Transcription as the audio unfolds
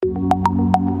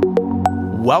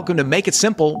Welcome to Make It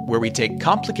Simple, where we take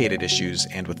complicated issues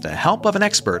and with the help of an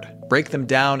expert, break them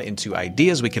down into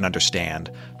ideas we can understand,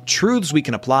 truths we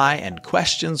can apply, and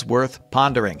questions worth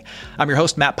pondering. I'm your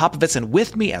host, Matt Popovits, and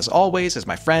with me, as always, is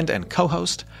my friend and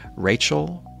co-host,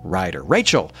 Rachel Ryder.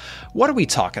 Rachel, what are we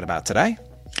talking about today?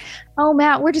 Oh,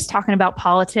 Matt, we're just talking about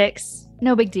politics.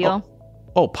 No big deal.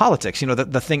 Oh, politics. You know,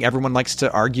 the thing everyone likes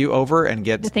to argue over and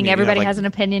get... The thing everybody has an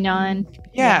opinion on.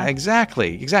 Yeah,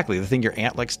 exactly. The thing your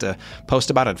aunt likes to post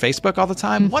about on Facebook all the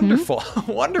time. Mm-hmm. Wonderful.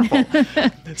 Wonderful.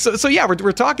 So yeah,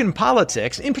 we're talking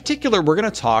politics. In particular, we're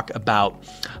going to talk about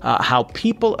how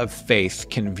people of faith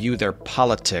can view their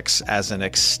politics as an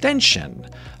extension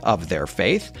of their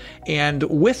faith. And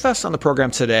with us on the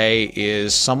program today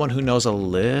is someone who knows a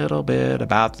little bit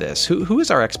about this. Who is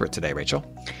our expert today, Rachel?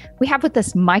 We have with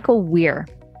us Michael Weir.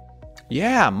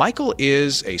 Yeah, Michael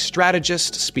is a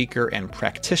strategist, speaker, and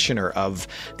practitioner of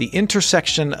the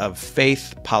intersection of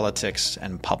faith, politics,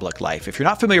 and public life. If you're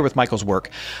not familiar with Michael's work,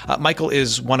 Michael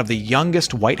is one of the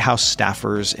youngest White House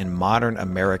staffers in modern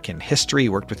American history. He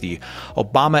worked with the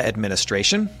Obama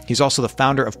administration. He's also the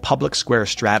founder of Public Square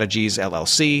Strategies,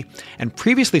 LLC, and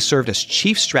previously served as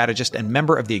chief strategist and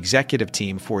member of the executive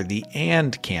team for the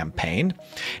AND campaign.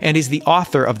 And he's the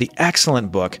author of the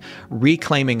excellent book,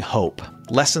 Reclaiming Hope: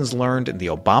 Lessons Learned in the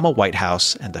Obama White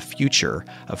House and the Future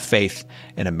of Faith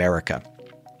in America.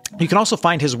 You can also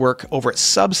find his work over at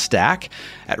Substack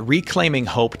at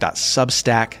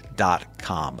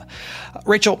reclaiminghope.substack.com.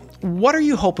 Rachel, what are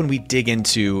you hoping we dig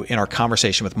into in our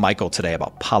conversation with Michael today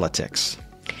about politics?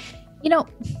 You know,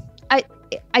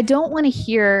 I don't want to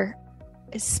hear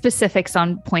specifics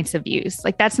on points of views.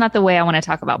 Like, that's not the way I want to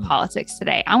talk about politics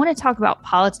today. I want to talk about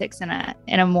politics in a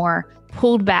more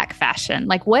pulled back fashion.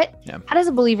 Like how does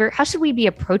a believer, how should we be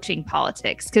approaching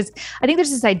politics? Because I think there's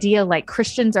this idea like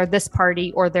Christians are this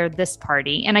party or they're this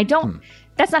party. And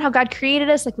that's not how God created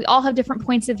us. Like, we all have different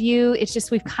points of view. It's just,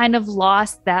 we've kind of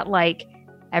lost that, like,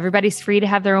 everybody's free to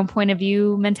have their own point of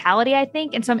view mentality, I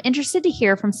think. And so I'm interested to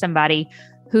hear from somebody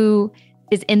who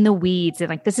is in the weeds and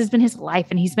like, this has been his life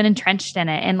and he's been entrenched in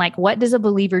it. And like, what does a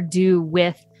believer do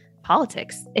with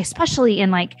politics, especially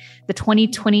in like the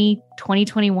 2020,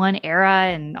 2021 era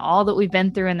and all that we've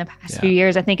been through in the past few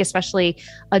years? I think especially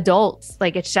adults,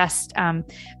 like, it's just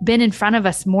been in front of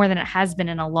us more than it has been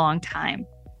in a long time.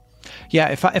 Yeah,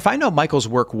 if I know Michael's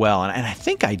work well, and I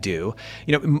think I do,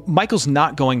 Michael's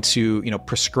not going to,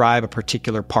 prescribe a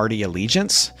particular party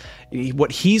allegiance.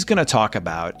 What he's going to talk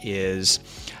about is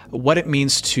what it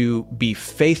means to be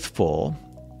faithful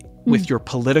with your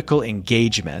political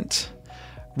engagement,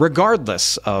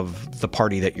 regardless of the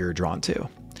party that you're drawn to.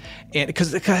 And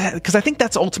because I think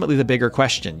that's ultimately the bigger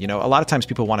question. A lot of times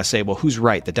people want to say, well, who's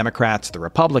right? The Democrats, the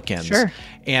Republicans. Sure.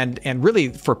 And really,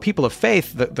 for people of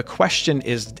faith, the question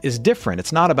is different.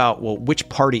 It's not about, well, which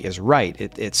party is right.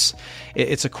 It's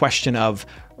a question of,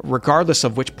 regardless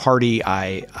of which party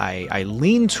I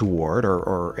lean toward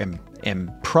or am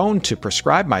prone to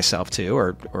prescribe myself to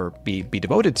or be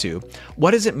devoted to,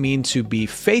 what does it mean to be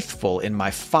faithful in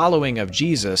my following of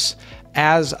Jesus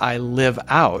as I live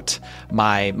out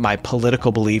my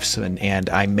political beliefs and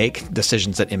I make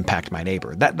decisions that impact my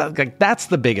neighbor? That's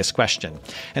the biggest question.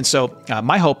 And so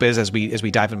my hope is, as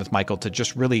we dive in with Michael, to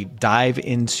just really dive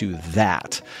into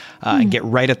that and get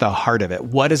right at the heart of it.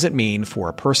 What does it mean for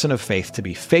a person of faith to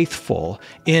be faithful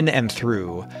in and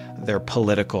through their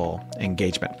political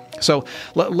engagement? So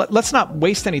let's not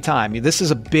waste any time. This is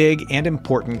a big and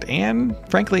important and,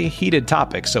 frankly, heated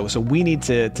topic. So we need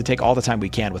to take all the time we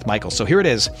can with Michael. So here it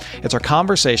is. It's our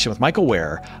conversation with Michael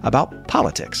Weir about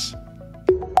politics.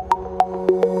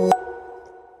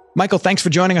 Michael, thanks for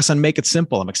joining us on Make It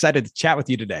Simple. I'm excited to chat with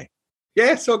you today.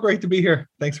 Yeah, it's so great to be here.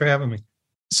 Thanks for having me.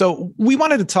 So we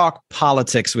wanted to talk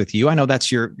politics with you. I know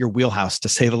that's your wheelhouse, to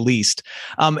say the least.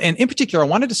 And in particular, I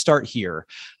wanted to start here.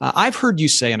 I've heard you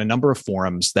say in a number of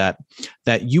forums that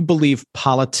you believe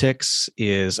politics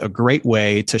is a great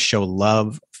way to show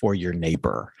love for your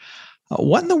neighbor.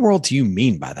 What in the world do you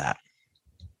mean by that?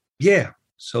 Yeah.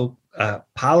 So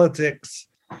politics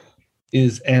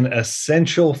is an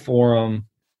essential forum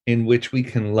in which we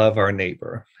can love our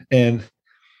neighbor. And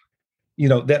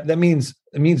that means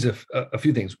a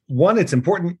few things. One, it's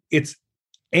important. It's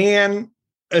an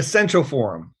essential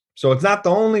forum. So it's not the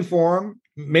only forum,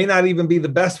 may not even be the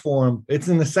best forum. It's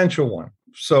an essential one.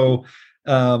 So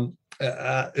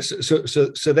that's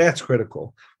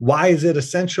critical. Why is it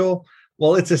essential?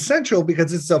 Well, it's essential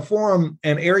because it's a forum,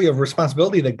 an area of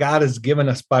responsibility that God has given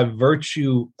us by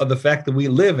virtue of the fact that we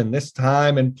live in this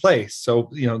time and place. So,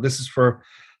 this is for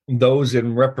those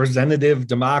in representative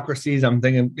democracies. I'm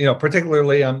thinking,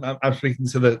 particularly I'm speaking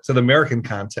to the American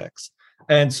context.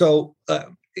 And so,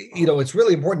 it's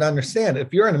really important to understand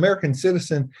if you're an American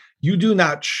citizen, you do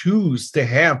not choose to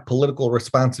have political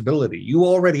responsibility. You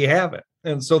already have it.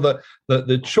 And so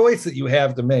the choice that you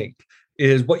have to make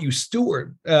is what you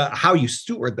steward, how you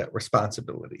steward that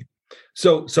responsibility.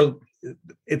 So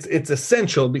it's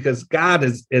essential because God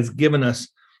has given us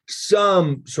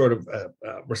some sort of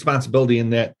responsibility in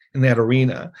that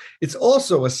arena. It's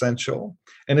also essential,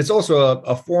 and it's also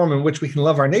a form in which we can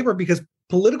love our neighbor because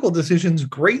political decisions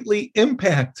greatly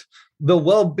impact the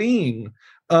well-being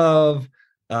of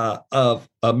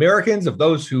Americans, of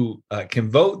those who can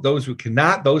vote, those who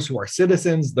cannot, those who are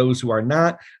citizens, those who are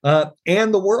not,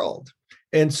 and the world.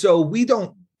 And so we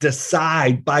don't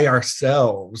decide by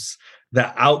ourselves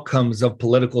the outcomes of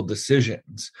political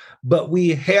decisions, but we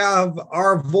have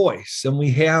our voice and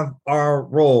we have our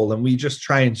role, and we just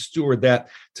try and steward that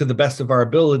to the best of our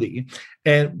ability.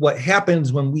 And what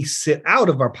happens when we sit out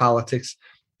of our politics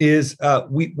is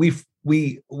we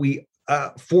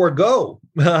forego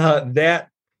that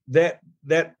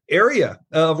area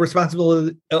of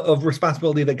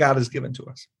responsibility that God has given to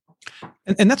us.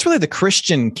 And that's really the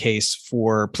Christian case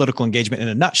for political engagement in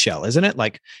a nutshell, isn't it?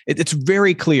 Like it's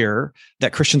very clear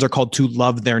that Christians are called to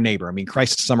love their neighbor. I mean,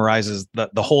 Christ summarizes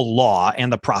the whole law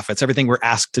and the prophets, everything we're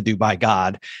asked to do by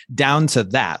God, down to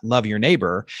that, love your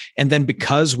neighbor. And then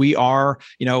because we are,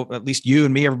 at least you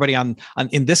and me, everybody on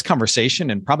in this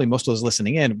conversation, and probably most of those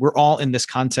listening in, we're all in this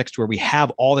context where we have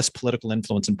all this political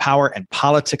influence and power, and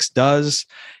politics does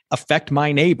affect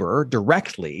my neighbor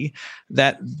directly.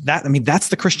 That's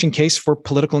the Christian case for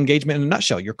political engagement in a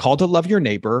nutshell. You're called to love your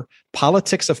neighbor.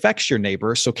 Politics affects your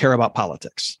neighbor, so care about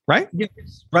politics, right?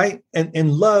 Yes, right.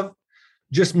 And love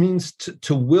just means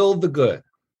to will the good.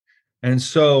 And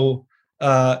so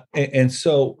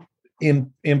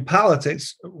in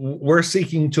politics, we're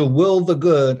seeking to will the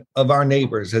good of our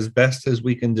neighbors as best as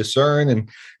we can discern, in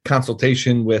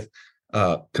consultation with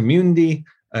community,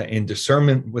 in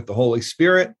discernment with the Holy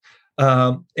Spirit.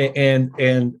 And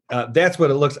that's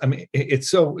what it looks. I mean, it's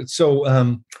so.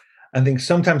 I think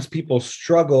sometimes people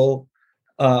struggle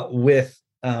with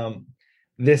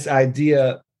this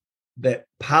idea that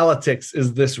politics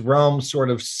is this realm sort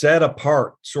of set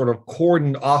apart, sort of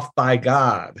cordoned off by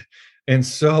God. And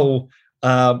so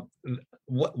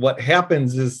what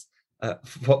happens is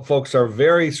folks are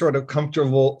very sort of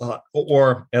comfortable,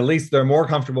 or at least they're more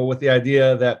comfortable with the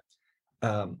idea that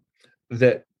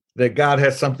that God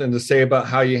has something to say about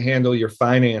how you handle your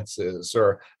finances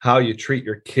or how you treat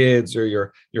your kids or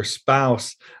your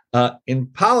spouse. In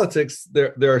politics,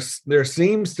 there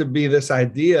seems to be this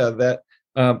idea that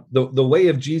the way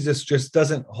of Jesus just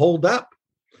doesn't hold up.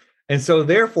 And so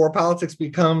therefore, politics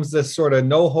becomes this sort of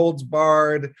no holds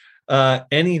barred,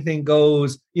 anything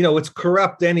goes, it's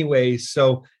corrupt anyway.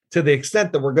 So to the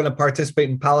extent that we're going to participate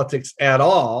in politics at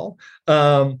all,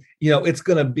 it's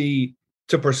going to be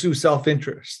to pursue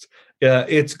self-interest.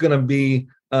 It's going to be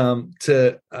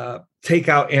to take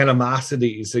out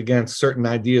animosities against certain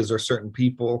ideas or certain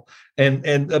people.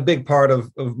 And a big part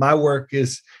of my work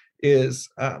is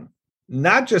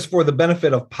not just for the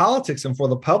benefit of politics and for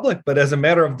the public, but as a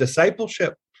matter of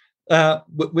discipleship.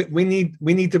 We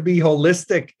need to be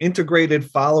holistic, integrated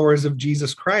followers of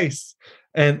Jesus Christ.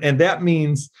 And that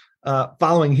means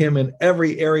following him in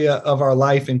every area of our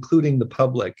life, including the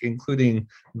public, including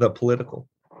the political.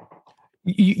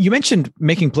 You mentioned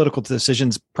making political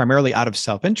decisions primarily out of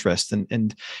self-interest.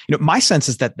 And my sense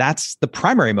is that that's the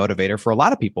primary motivator for a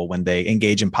lot of people when they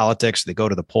engage in politics, they go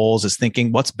to the polls, is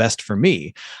thinking what's best for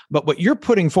me. But what you're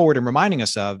putting forward and reminding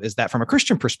us of is that from a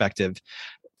Christian perspective,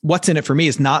 what's in it for me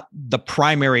is not the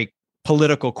primary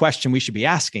political question we should be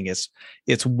asking. It's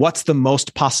what's the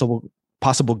most possible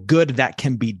good that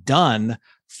can be done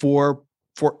for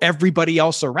everybody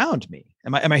else around me.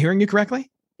 Am I hearing you correctly?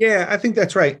 Yeah, I think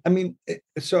that's right. I mean,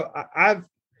 so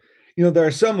there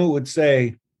are some who would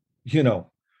say,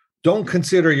 don't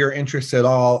consider your interests at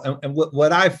all. And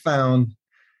what I've found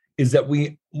is that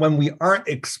when we aren't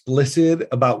explicit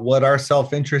about what our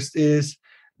self-interest is,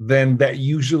 then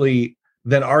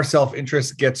our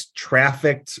self-interest gets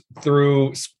trafficked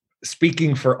through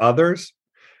speaking for others.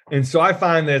 And so I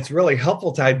find that it's really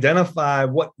helpful to identify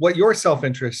what your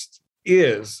self-interest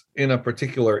is in a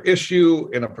particular issue,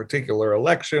 in a particular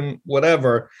election,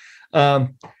 whatever, and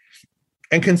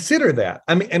consider that.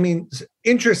 I mean,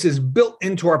 interest is built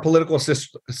into our political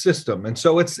system, and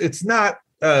so it's not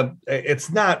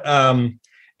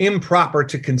improper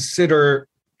to consider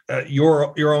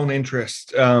your own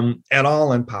interest at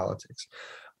all in politics.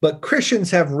 But Christians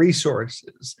have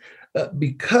resources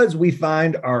because we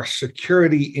find our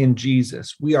security in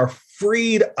Jesus. We are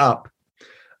freed up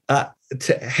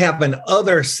to have an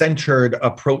other-centered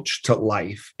approach to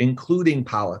life, including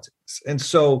politics. And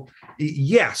so,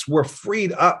 yes, we're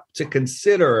freed up to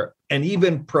consider and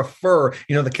even prefer,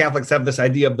 the Catholics have this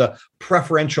idea of the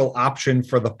preferential option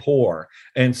for the poor.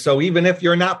 And so even if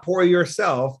you're not poor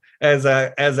yourself, as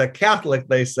a Catholic,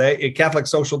 they say, a Catholic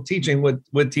social teaching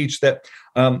would teach that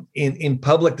in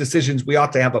public decisions, we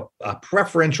ought to have a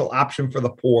preferential option for the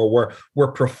poor.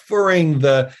 We're preferring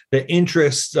the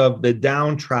interests of the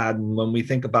downtrodden when we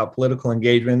think about political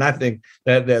engagement. And I think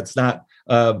that's not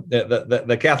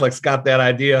the Catholics got that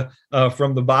idea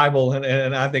from the Bible,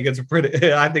 and I think it's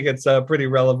pretty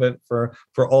relevant for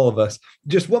all of us.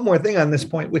 Just one more thing on this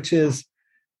point, which is,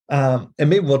 and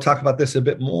maybe we'll talk about this a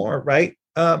bit more, right?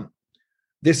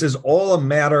 This is all a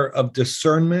matter of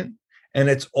discernment, and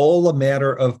it's all a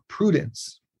matter of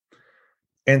prudence.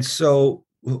 And so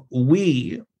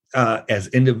we, as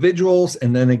individuals,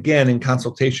 and then again in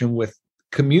consultation with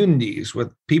communities,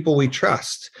 with people we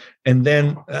trust, and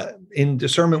then in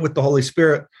discernment with the Holy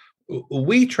Spirit,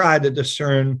 we try to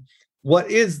discern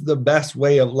what is the best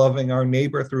way of loving our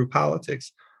neighbor through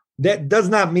politics. That does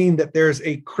not mean that there's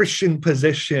a Christian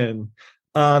position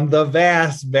on the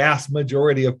vast, vast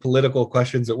majority of political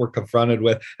questions that we're confronted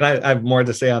with. And I have more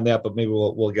to say on that, but maybe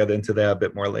we'll get into that a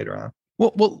bit more later on.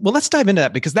 Well, let's dive into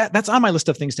that, because that's on my list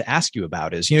of things to ask you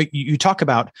about. Is, you talk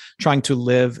about trying to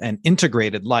live an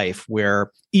integrated life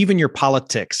where even your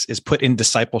politics is put in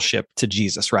discipleship to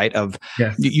Jesus, right?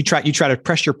 Yes. You try to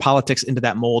press your politics into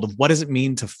that mold of what does it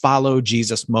mean to follow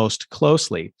Jesus most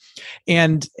closely,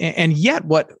 and yet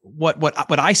what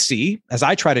I see as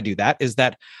I try to do that is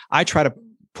that I try to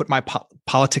put my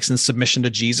politics in submission to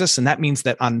Jesus. And that means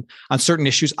that on certain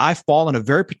issues, I fall in a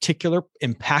very particular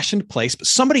impassioned place, but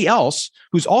somebody else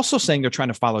who's also saying they're trying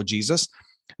to follow Jesus,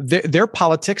 their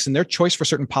politics and their choice for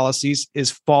certain policies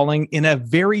is falling in a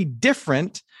very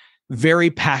different, very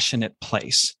passionate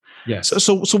place. Yes.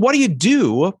 So what do you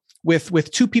do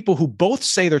with two people who both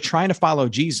say they're trying to follow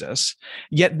Jesus,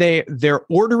 yet their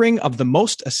ordering of the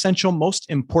most essential, most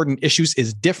important issues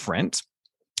is different?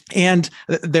 And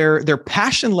their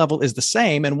passion level is the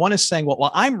same. And one is saying,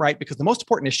 well, I'm right because the most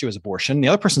important issue is abortion. The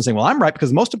other person is saying, well, I'm right because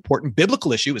the most important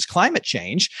biblical issue is climate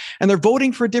change. And they're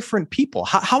voting for different people.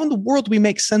 How in the world do we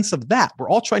make sense of that? We're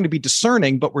all trying to be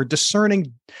discerning, but we're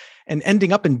discerning and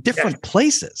ending up in different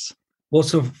places. Well,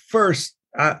 so first,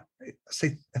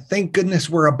 say, thank goodness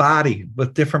we're a body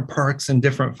with different parts and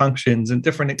different functions and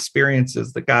different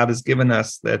experiences that God has given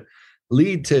us that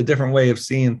lead to a different way of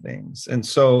seeing things. And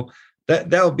so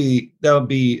That'll be one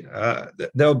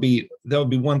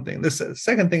thing. The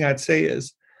second thing I'd say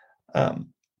is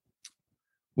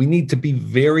we need to be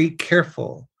very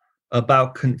careful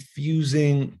about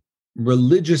confusing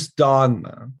religious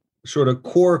dogma, sort of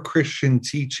core Christian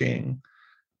teaching,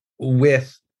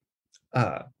 with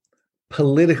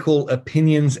political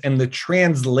opinions and the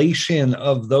translation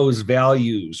of those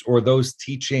values or those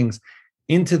teachings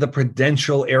into the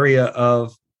prudential area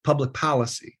of public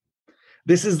policy.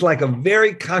 This is like a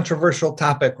very controversial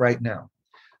topic right now,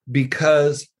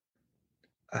 because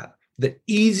the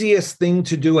easiest thing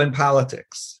to do in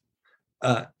politics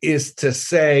is to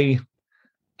say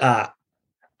the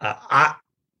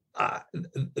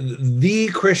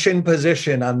Christian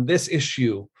position on this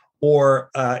issue or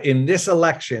in this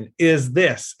election is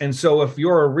this. And so if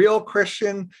you're a real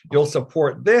Christian, you'll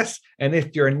support this. And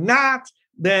if you're not,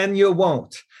 then you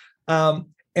won't. That's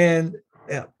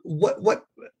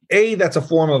a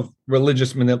form of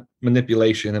religious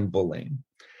manipulation and bullying.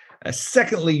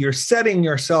 Secondly, you're setting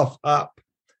yourself up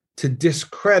to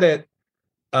discredit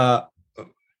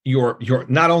your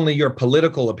not only your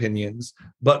political opinions,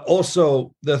 but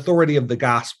also the authority of the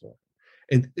gospel.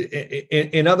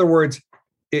 In other words,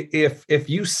 if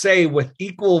you say with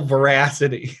equal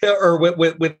veracity or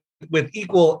with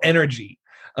equal energy,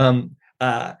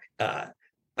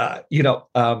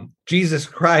 Jesus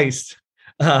Christ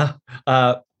died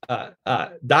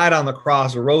on the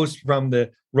cross, rose from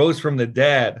the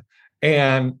dead,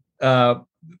 and the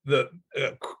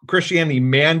Christianity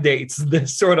mandates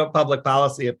this sort of public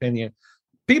policy opinion.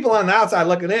 People on the outside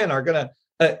looking in are going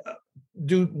to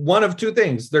do one of two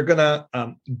things. They're going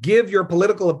to give your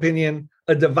political opinion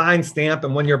a divine stamp,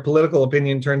 and when your political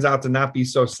opinion turns out to not be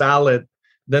so solid,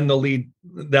 then they'll lead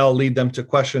them to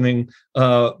questioning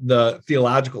the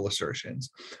theological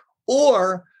assertions,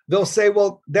 or they'll say,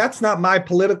 well, that's not my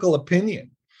political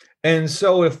opinion. And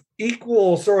so if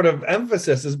equal sort of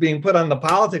emphasis is being put on the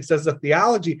politics as a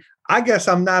theology, I guess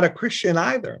I'm not a Christian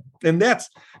either. And that's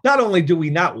not only do we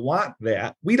not want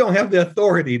that, we don't have the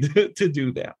authority to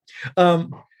do that.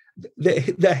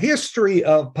 the history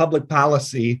of public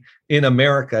policy in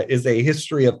America is a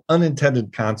history of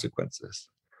unintended consequences.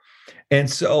 And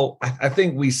so I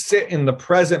think we sit in the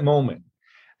present moment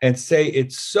and say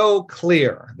it's so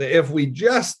clear that if we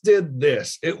just did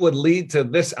this, it would lead to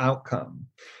this outcome.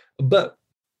 But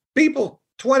people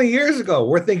 20 years ago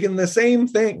were thinking the same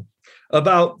thing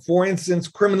about, for instance,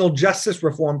 criminal justice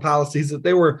reform policies that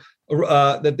they were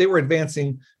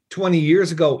advancing 20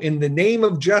 years ago in the name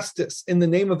of justice, in the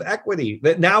name of equity,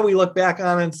 that now we look back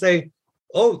on and say,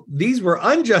 oh, these were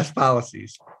unjust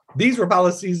policies. These were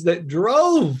policies that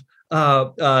drove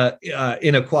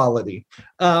inequality.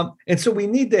 And so we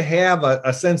need to have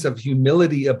a sense of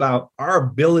humility about our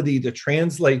ability to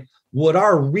translate what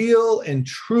are real and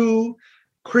true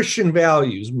Christian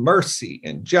values, mercy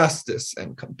and justice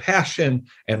and compassion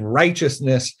and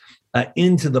righteousness,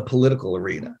 into the political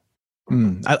arena.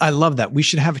 I love that. We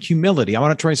should have humility. I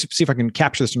want to try to see if I can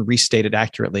capture this and restate it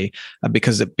accurately,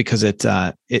 because it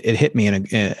hit me in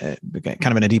a kind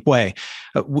of in a deep way.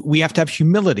 We have to have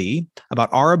humility about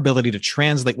our ability to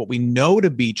translate what we know to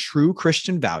be true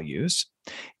Christian values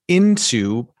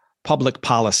into public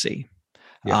policy.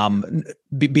 Yeah.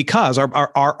 Because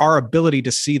our ability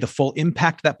to see the full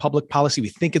impact of that public policy, we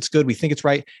think it's good, we think it's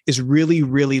right, is really,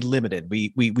 really limited.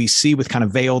 We see with kind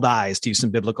of veiled eyes, to use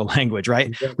some biblical language, right?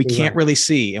 Exactly. We can't really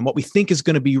see. And what we think is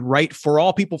going to be right for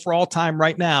all people for all time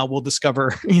right now, we'll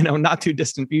discover, not too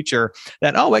distant future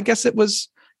that, I guess it was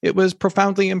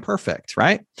profoundly imperfect,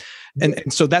 right?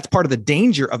 And so that's part of the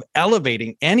danger of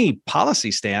elevating any policy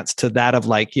stance to that of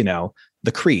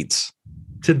the creeds.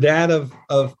 To that of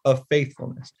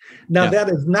faithfulness. Now, that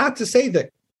is not to say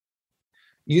that,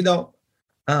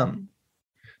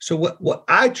 so what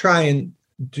I try and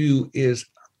do is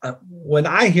when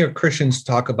I hear Christians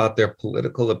talk about their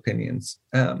political opinions,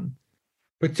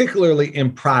 particularly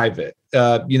in private,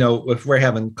 if we're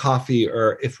having coffee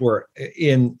or if we're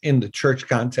in the church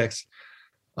context,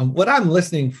 what I'm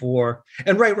listening for,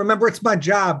 and remember, it's my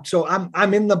job. So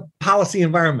I'm in the policy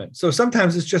environment. So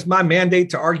sometimes it's just my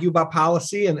mandate to argue about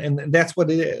policy, and that's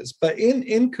what it is. But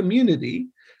in community,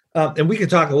 and we could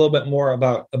talk a little bit more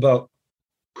about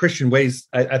Christian ways,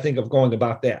 I think, of going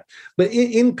about that. But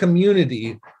in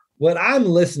community, what I'm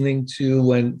listening to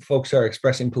when folks are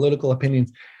expressing political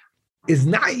opinions is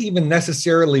not even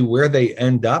necessarily where they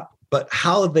end up, but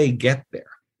how they get there.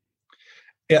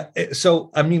 Yeah.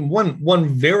 So, one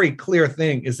very clear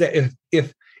thing is that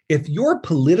if your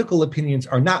political opinions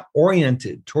are not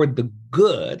oriented toward the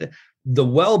good, the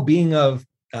well-being of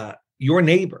your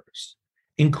neighbors,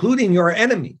 including your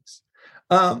enemies,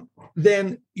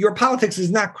 then your politics is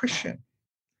not Christian.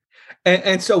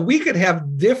 And so we could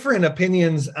have different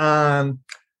opinions on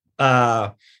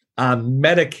Medicaid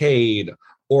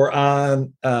or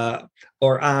on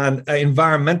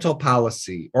environmental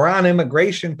policy or on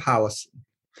immigration policy.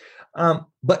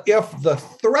 But if the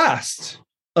thrust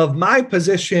of my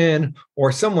position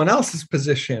or someone else's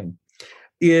position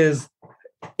is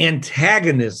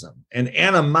antagonism and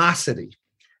animosity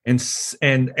and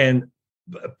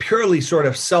purely sort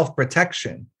of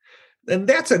self-protection, then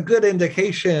that's a good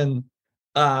indication.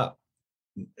 The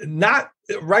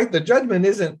judgment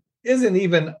isn't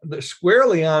even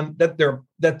squarely on that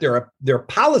their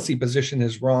policy position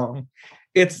is wrong.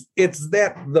 It's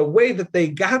that the way that they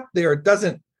got there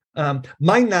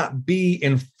might not be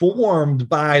informed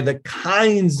by the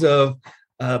kinds of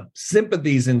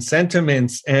sympathies and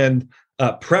sentiments and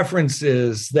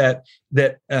preferences that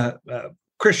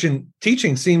Christian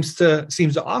teaching seems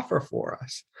to offer for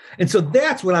us. And so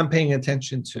that's what I'm paying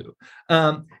attention to.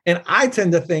 And I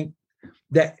tend to think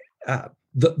that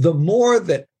the more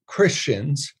that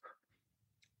Christians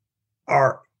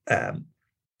are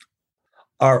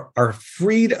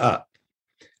freed up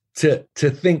to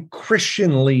think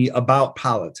Christianly about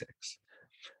politics,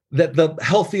 that the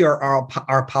healthier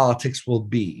our politics will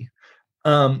be,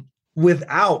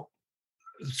 without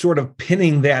sort of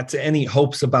pinning that to any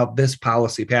hopes about this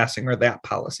policy passing or that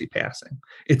policy passing.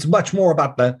 It's much more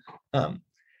about the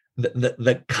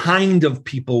kind of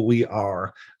people we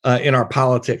are in our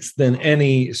politics than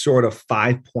any sort of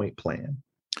 5-point plan.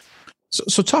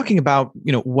 So talking about,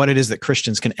 what it is that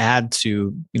Christians can add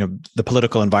to, the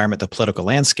political environment, the political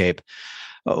landscape,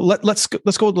 let's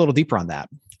go a little deeper on that.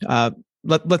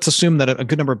 Let's assume that a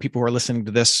good number of people who are listening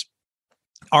to this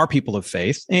are people of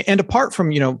faith, and apart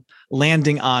from,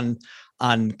 landing on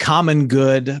common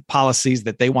good policies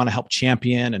that they want to help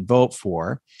champion and vote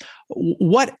for,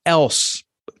 what else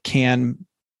can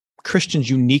Christians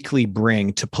uniquely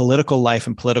bring to political life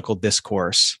and political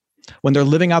discourse when they're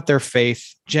living out their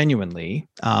faith genuinely,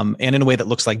 and in a way that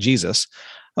looks like Jesus,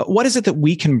 What is it that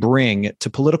we can bring to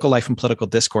political life and political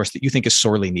discourse that you think is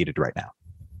sorely needed right now?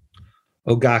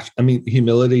 Oh gosh, I mean,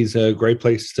 humility is a great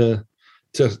place to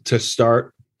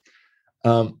start.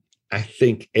 I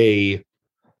think a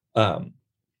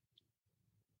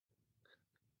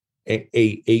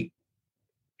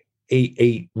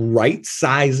right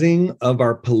sizing of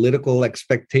our political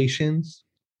expectations.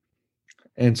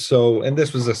 And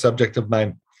this was a subject of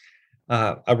mine.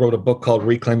 I wrote a book called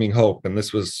Reclaiming Hope, and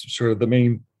this was sort of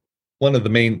one of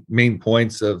the main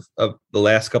points of the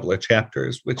last couple of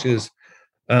chapters, which is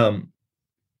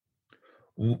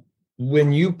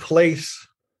when you place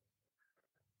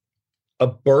a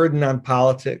burden on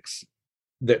politics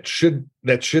that should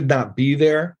not be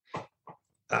there,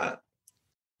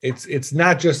 it's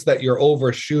not just that you're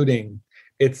overshooting;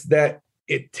 it's that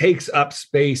it takes up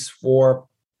space for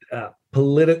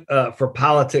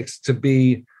politics to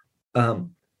be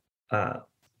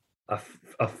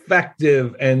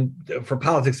effective, and for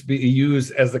politics to be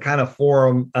used as the kind of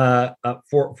forum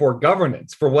for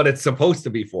governance, for what it's supposed to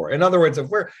be for. In other words, if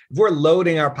we're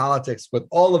loading our politics with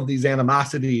all of these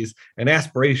animosities and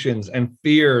aspirations and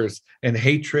fears and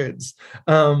hatreds,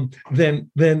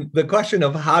 then the question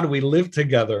of how do we live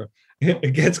together,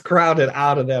 it gets crowded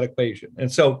out of that equation. And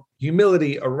so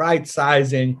humility, a right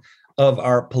sizing of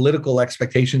our political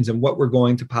expectations and what we're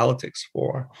going to politics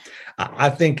for. I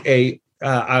think I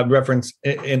reference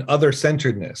in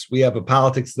other-centeredness. We have a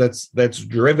politics that's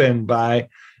driven by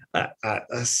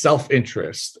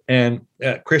self-interest, and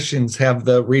Christians have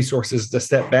the resources to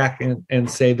step back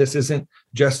and say, this isn't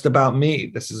just about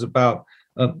me. This is about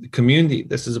community.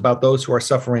 This is about those who are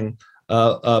suffering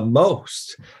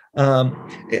most.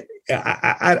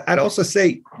 I'd also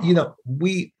say,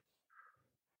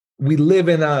 we live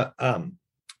in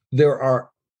there are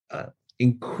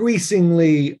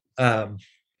increasingly,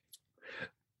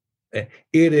 it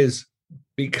is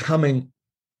becoming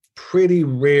pretty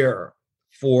rare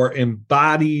for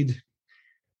embodied,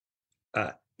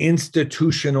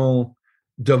 institutional,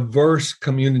 diverse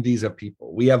communities of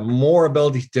people. We have more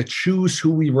ability to choose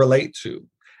who we relate to,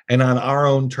 and on our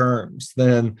own terms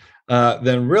than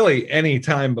really any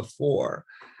time before.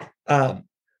 The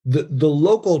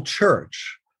local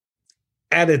church,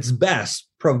 at its best,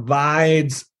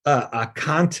 provides a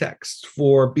context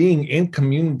for being in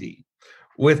community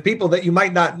with people that you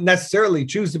might not necessarily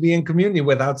choose to be in community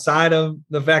with, outside of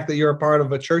the fact that you're a part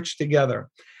of a church together.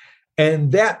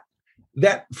 And that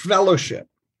fellowship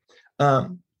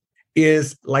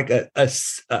is like a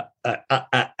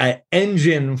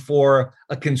engine for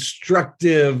a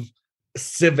constructive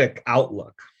civic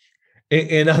outlook.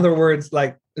 In other words,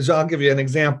 so I'll give you an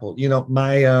example.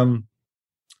 My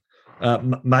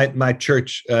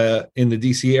church in the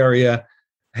DC area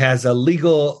has a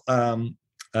legal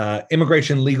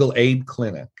immigration legal aid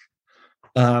clinic,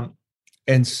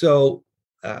 and so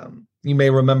you may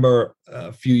remember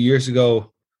a few years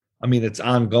ago. I mean, it's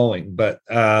ongoing, but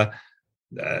the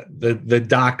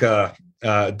DACA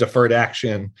deferred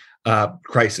action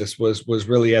crisis was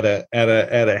really at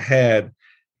a head,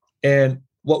 and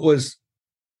what was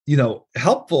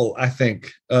helpful, I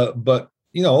think, but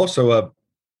also a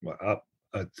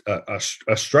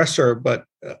stressor. But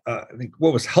I think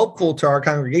what was helpful to our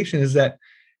congregation is that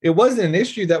it wasn't an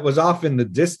issue that was off in the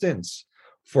distance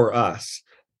for us,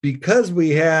 because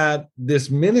we had this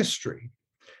ministry.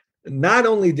 Not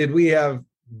only did we have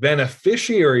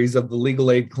beneficiaries of the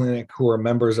legal aid clinic who are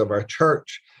members of our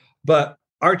church, but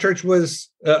our church was,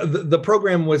 the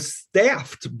program was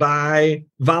staffed by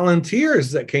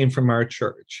volunteers that came from our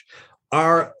church.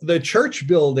 The church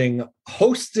building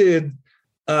hosted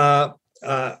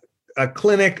a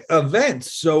clinic event.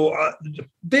 So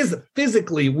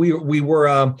physically, we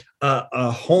were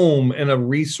a home and a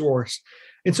resource.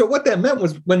 And so what that meant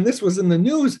was, when this was in the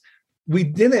news, we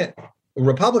didn't,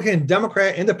 Republican,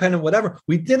 Democrat, Independent, whatever,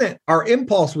 our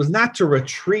impulse was not to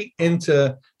retreat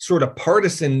into sort of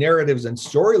partisan narratives and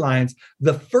storylines.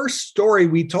 The first story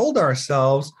we told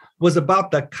ourselves was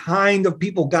about the kind of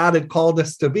people God had called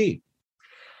us to be.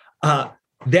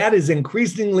 That is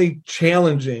increasingly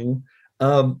challenging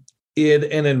in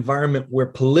an environment where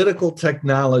political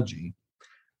technology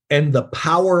and the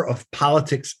power of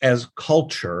politics as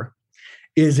culture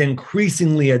is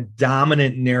increasingly a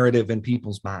dominant narrative in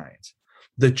people's minds.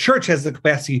 The church has the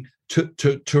capacity to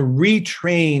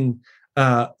retrain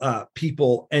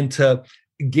people and to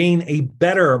gain a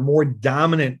better, more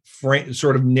dominant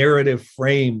sort of narrative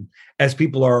frame as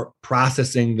people are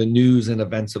processing the news and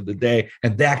events of the day.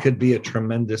 And that could be a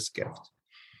tremendous gift.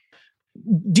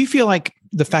 Do you feel like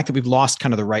the fact that we've lost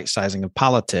kind of the right sizing of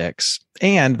politics,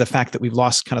 and the fact that we've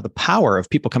lost kind of the power of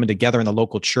people coming together in the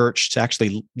local church to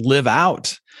actually live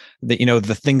out the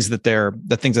things that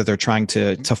they're trying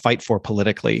to fight for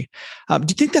politically. Do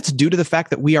you think that's due to the fact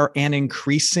that we are an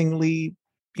increasingly,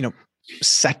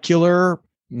 secular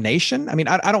nation? I mean,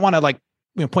 I don't want to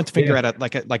point the finger at it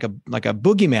like a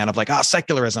boogeyman of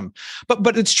secularism,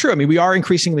 but it's true. I mean, we are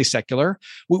increasingly secular.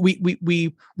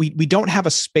 We don't have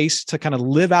a space to kind of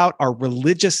live out our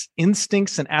religious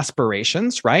instincts and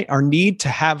aspirations, right? Our need to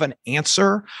have an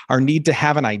answer, our need to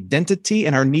have an identity,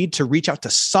 and our need to reach out to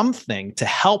something to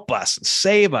help us, and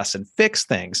save us, and fix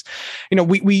things.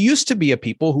 We used to be a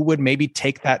people who would maybe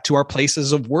take that to our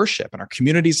places of worship and our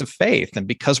communities of faith, and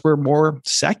because we're more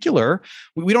secular,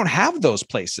 we don't have those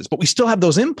places, but we still have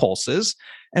those impulses,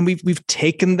 and we've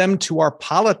taken them to our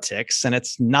politics, and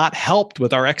it's not helped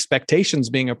with our expectations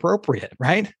being appropriate,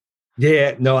 right?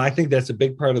 Yeah, no, I think that's a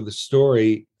big part of the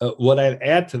story. What I'd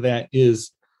add to that is,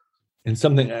 and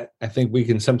something I think we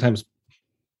can sometimes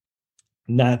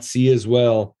not see as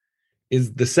well,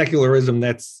 is the secularism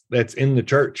that's in the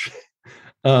church,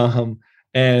 and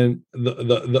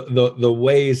the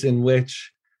ways in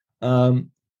which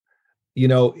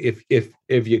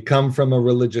if you come from a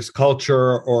religious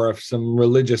culture, or if some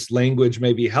religious language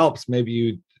maybe helps, maybe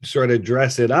you sort of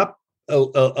dress it up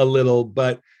a little,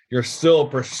 but you're still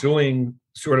pursuing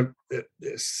sort of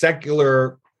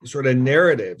secular sort of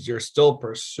narratives. You're still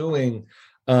pursuing,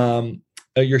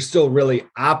 you're still really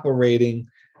operating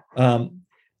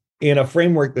in a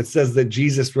framework that says that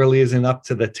Jesus really isn't up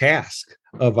to the task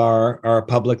of our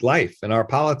public life and our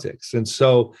politics. And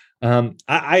so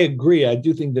I agree. I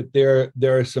do think that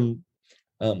there are some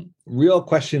real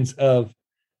questions of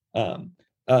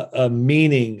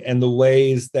meaning, and the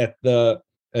ways that the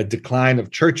decline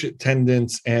of church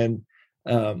attendance, and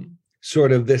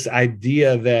sort of this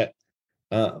idea that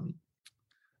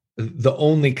the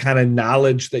only kind of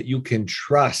knowledge that you can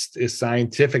trust is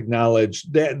scientific knowledge.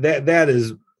 That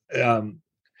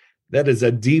is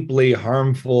a deeply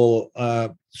harmful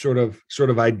sort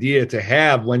of idea to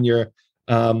have when you're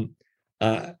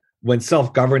when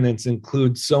self-governance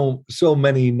includes so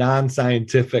many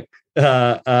non-scientific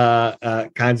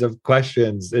kinds of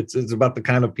questions. It's about the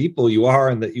kind of people you are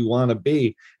and that you want to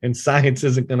be, and science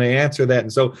isn't going to answer that.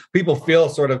 And so people feel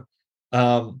sort of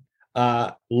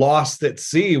lost at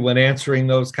sea when answering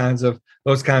those kinds of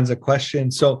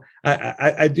questions. So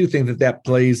I do think that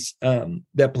plays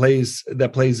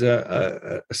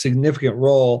a significant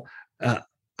role.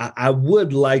 I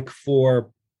would like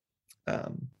for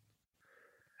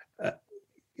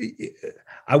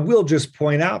I will just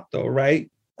point out, though,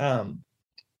 right?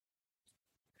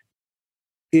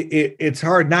 It's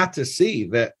hard not to see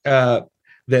that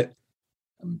that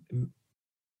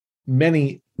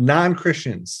many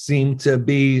non-Christians seem to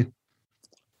be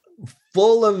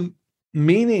full of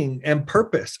meaning and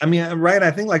purpose. I mean, right?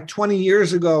 I think like 20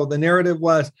 years ago, the narrative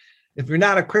was, if you're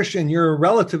not a Christian, you're a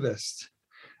relativist,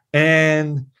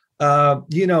 and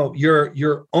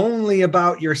you're only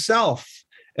about yourself.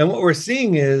 And what we're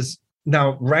seeing is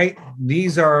now, right,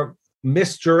 these are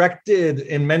misdirected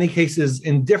in many cases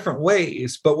in different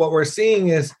ways. But what we're seeing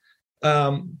is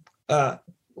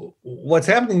what's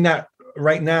happening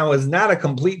right now is not a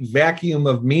complete vacuum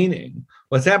of meaning.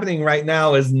 What's happening right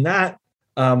now is not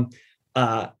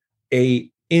a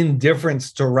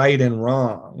indifference to right and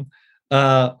wrong.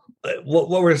 What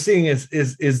we're seeing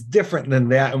is different than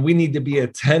that, and we need to be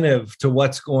attentive to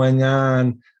what's going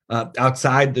on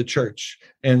outside the church,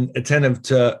 and attentive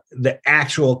to the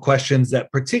actual questions that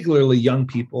particularly young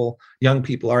people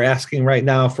are asking right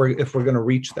now if we're going to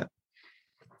reach them.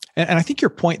 And I think your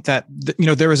point that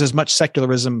there is as much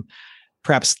secularism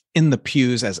perhaps in the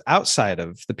pews as outside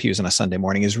of the pews on a Sunday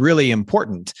morning is really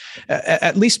important.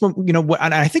 At least when,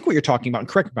 and I think what you're talking about, and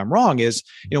correct me if I'm wrong, is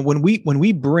when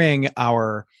we bring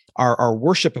our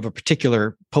worship of a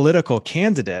particular political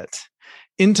candidate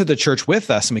into the church with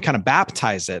us, and we kind of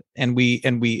baptize it, and we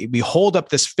hold up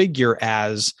this figure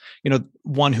as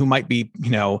one who might be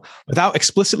without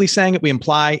explicitly saying it, we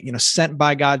imply sent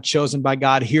by God, chosen by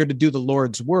God, here to do the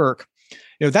Lord's work.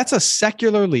 That's a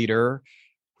secular leader,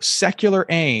 secular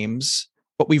aims,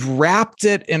 but we've wrapped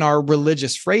it in our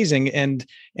religious phrasing, and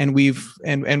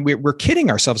we're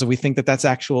kidding ourselves if we think that that's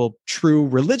actual true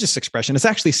religious expression. It's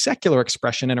actually secular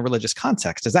expression in a religious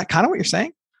context. Is that kind of what you're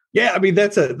saying? Yeah, I mean,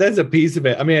 that's a piece of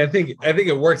it. I mean, I think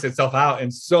it works itself out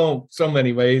in so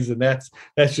many ways, and that's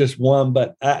just one.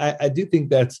 But I do think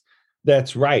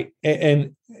that's right,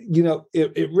 and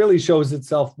it really shows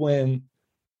itself when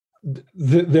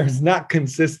there's not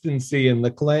consistency in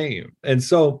the claim. And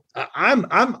so I'm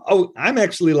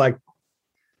actually like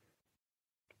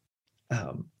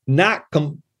I'm not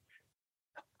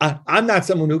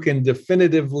someone who can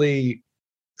definitively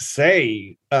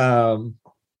say that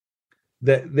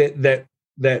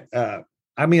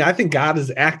I mean, I think God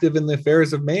is active in the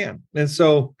affairs of man. And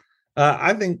so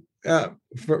I think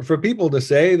for people to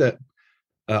say that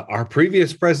our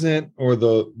previous president or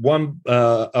the one,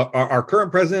 our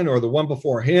current president or the one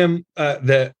before him,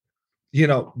 that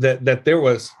there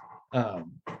was,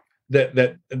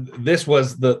 that this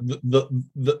was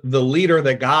the leader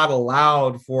that God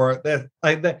allowed for that,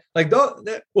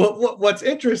 what's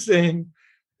interesting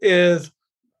is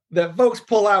that folks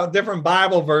pull out different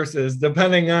Bible verses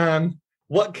depending on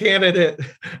what candidate,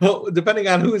 depending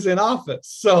on who's in office.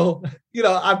 So,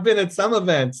 I've been at some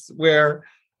events where,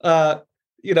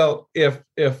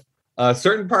 if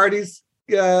certain parties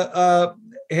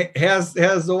has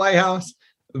the White House,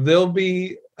 they'll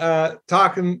be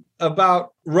talking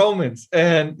about Romans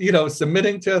and,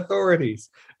 submitting to authorities.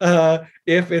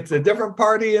 If it's a different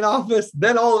party in office,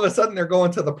 then all of a sudden they're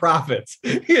going to the prophets,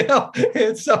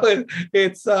 and so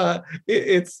it's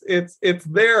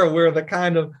there where the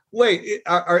kind of, wait,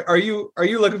 are you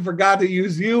looking for God to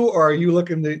use you, or are you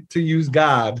looking to use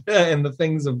God and the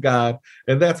things of God?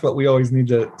 And that's what we always need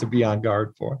to be on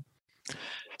guard for.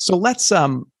 So let's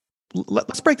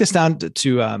break this down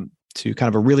to kind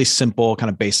of a really simple,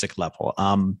 kind of basic level.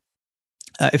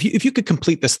 If you could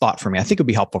complete this thought for me, I think it'd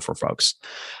be helpful for folks.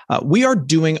 We are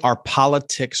doing our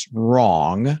politics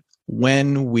wrong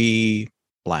when we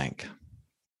blank.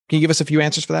 Can you give us a few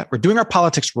answers for that? We're doing our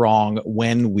politics wrong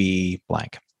when we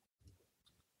blank.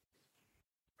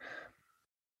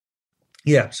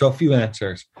 Yeah, so a few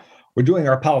answers. We're doing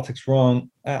our politics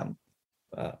wrong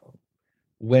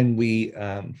when we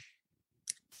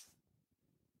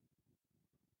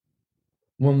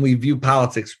view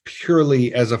politics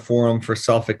purely as a forum for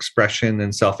self-expression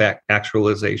and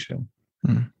self-actualization.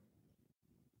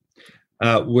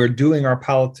 We're doing our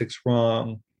politics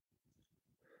wrong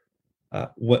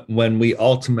when we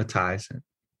ultimatize it,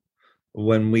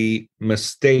 when we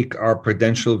mistake our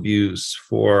prudential views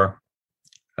for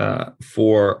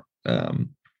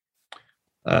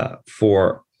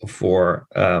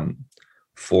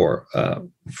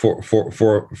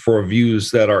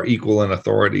views that are equal in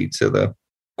authority to the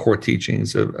core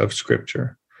teachings of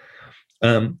Scripture.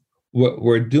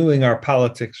 We're doing our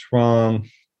politics wrong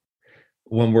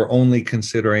when we're only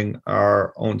considering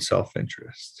our own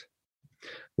self-interest.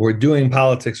 We're doing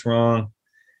politics wrong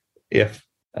if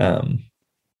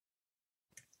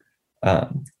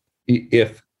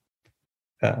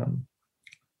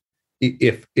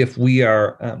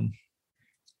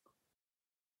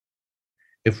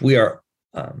we are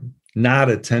not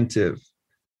attentive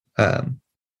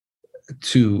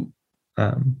to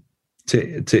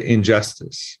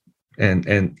injustice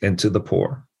and to the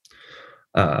poor.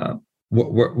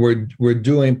 We're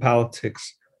doing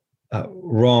politics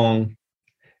wrong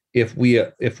if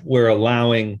we're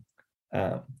allowing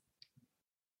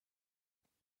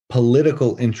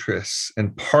political interests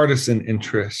and partisan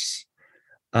interests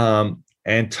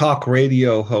and talk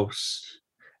radio hosts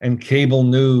and cable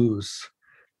news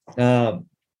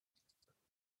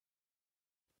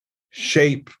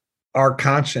shape our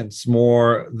conscience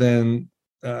more than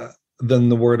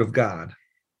the Word of God.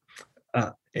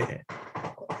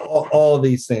 All of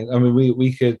these things. I mean,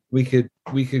 we could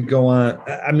go on.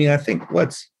 I mean, I think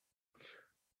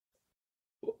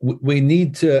we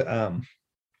need to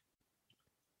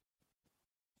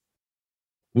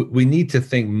we need to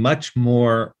think much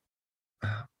more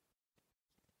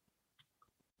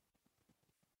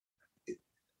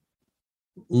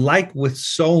like with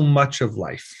so much of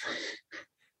life.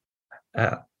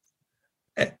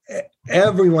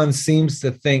 Everyone seems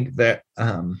to think that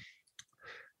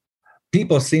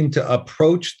people seem to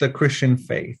approach the Christian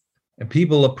faith and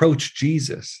people approach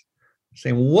Jesus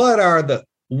saying, what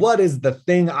is the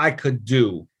thing I could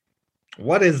do?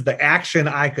 What is the action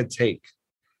I could take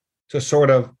to sort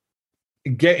of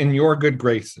get in your good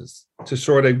graces, to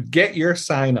sort of get your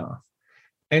sign off?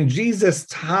 And Jesus,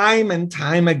 time and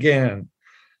time again,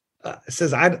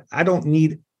 says, I don't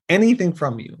need anything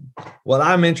from you. What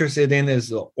I'm interested in is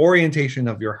the orientation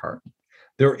of your heart.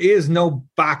 There is no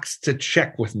box to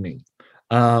check with me.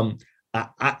 I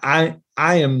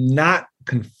am not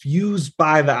confused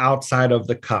by the outside of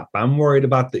the cup. I'm worried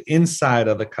about the inside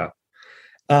of the cup.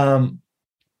 And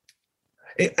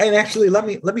actually, let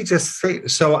me just say,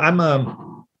 so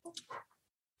I'm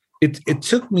it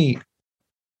took me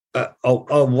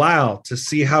a while to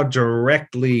see how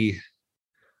direct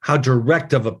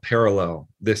of a parallel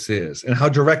this is and how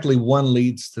directly one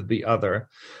leads to the other.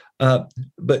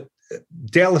 But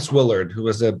Dallas Willard, who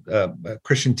was a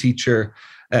Christian teacher,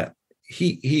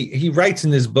 he writes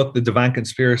in his book, The Divine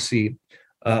Conspiracy,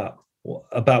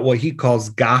 about what he calls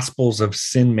gospels of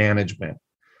sin management.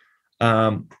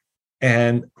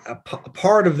 And a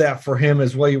part of that for him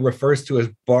is what he refers to as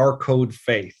barcode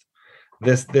faith.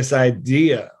 This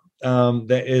idea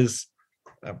that is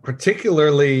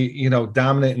particularly,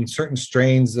 dominant in certain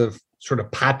strains of sort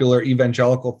of popular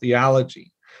evangelical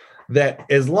theology, that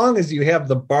as long as you have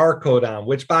the barcode on,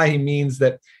 which by he means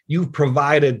that you've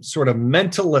provided sort of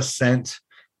mental assent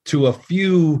to a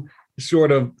few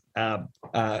sort of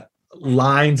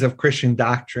lines of Christian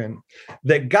doctrine,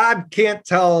 that God can't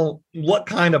tell what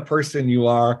kind of person you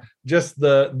are. Just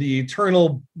the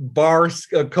eternal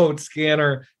barcode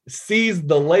scanner sees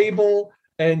the label,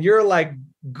 and you're like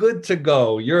good to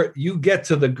go. You get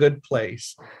to the good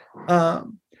place,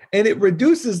 and it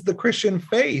reduces the Christian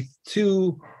faith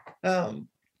to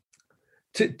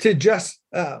just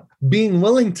being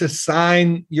willing to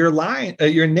sign your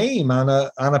name on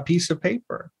a piece of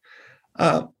paper.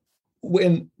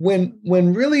 When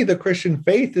really the Christian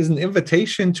faith is an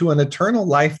invitation to an eternal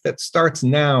life that starts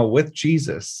now with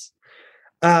Jesus.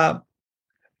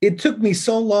 It took me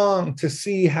so long to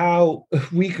see how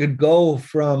we could go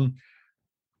from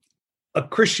a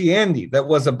Christianity that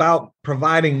was about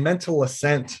providing mental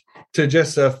assent to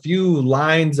just a few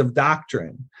lines of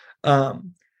doctrine,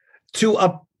 to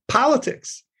a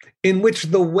politics in which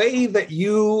the way that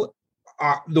you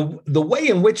are, the way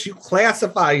in which you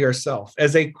classify yourself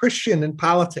as a Christian in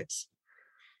politics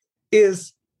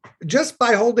is just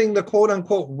by holding the quote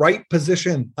unquote right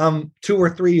position on 2 or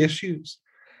 3 issues.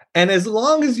 And as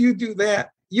long as you do that,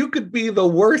 you could be the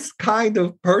worst kind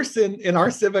of person in our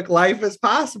civic life as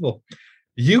possible.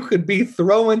 You could be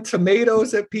throwing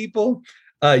tomatoes at people.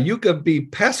 You could be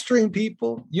pestering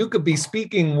people. You could be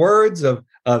speaking words of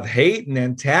hate and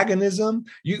antagonism.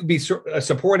 You could be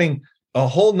supporting a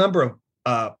whole number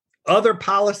of other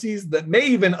policies that may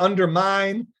even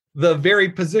undermine the very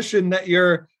position that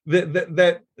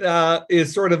that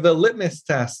is sort of the litmus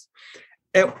test.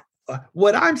 And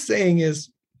what I'm saying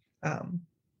is,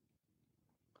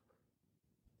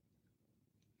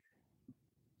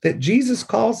 that Jesus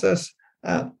calls us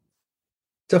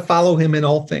to follow him in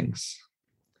all things.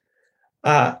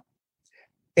 And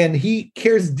he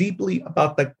cares deeply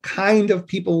about the kind of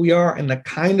people we are and the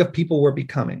kind of people we're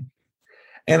becoming.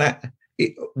 And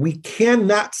we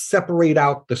cannot separate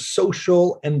out the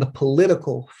social and the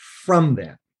political from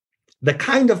that. The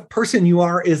kind of person you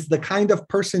are is the kind of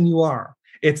person you are.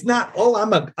 It's not,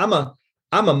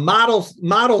 I'm a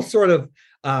model sort of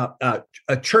a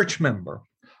church member.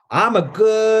 I'm a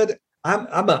good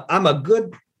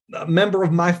member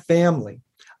of my family.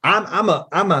 I'm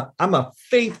a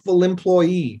faithful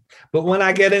employee. But when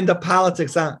I get into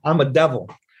politics, I'm a devil.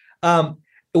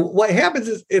 What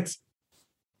happens is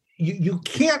you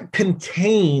can't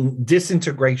contain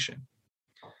disintegration.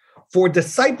 For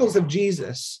disciples of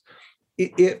Jesus,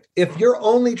 if you're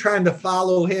only trying to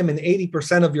follow him in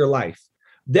 80% of your life,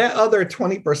 that other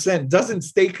 20% doesn't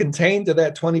stay contained to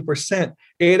that 20%.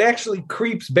 It actually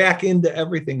creeps back into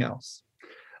everything else.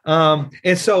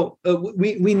 And so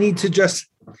we need to just,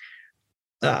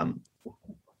 and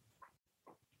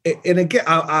again,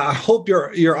 I hope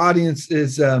your audience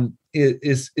is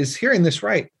hearing this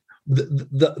right.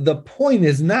 The point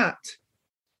is not,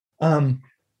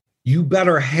 you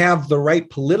better have the right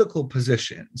political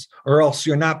positions or else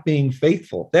you're not being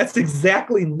faithful. That's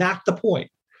exactly not the point.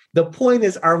 The point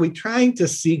is, are we trying to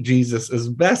seek Jesus as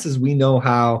best as we know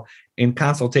how in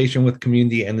consultation with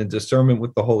community and in discernment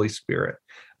with the Holy Spirit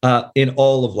in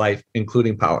all of life,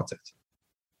 including politics?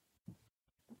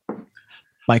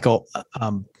 Michael,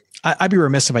 I'd be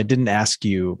remiss if I didn't ask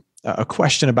you a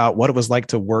question about what it was like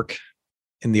to work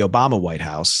in the Obama White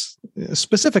House.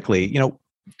 Specifically,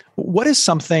 what is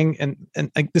something, and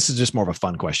this is just more of a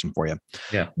fun question for you.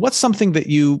 Yeah. What's something that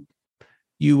you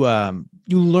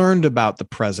learned about the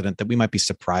president that we might be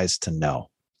surprised to know?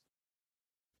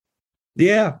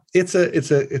 Yeah, it's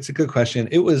a good question.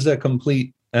 It was a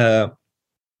complete, it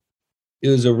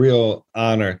was a real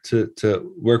honor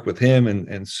to work with him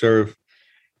and serve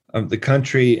the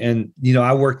country. And,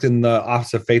 I worked in the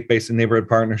Office of Faith-Based and Neighborhood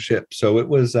Partnership. So it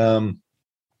was,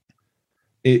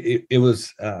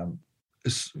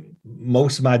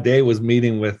 most of my day was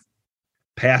meeting with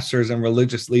pastors and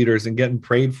religious leaders and getting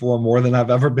prayed for more than I've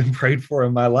ever been prayed for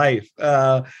in my life.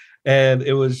 And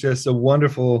it was just a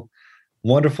wonderful,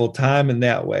 wonderful time in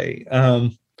that way.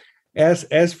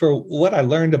 As for what I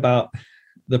learned about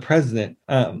the president,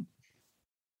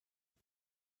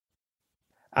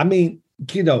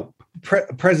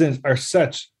 presidents are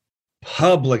such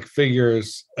public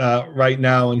figures right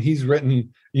now, and he's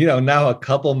written, now a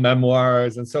couple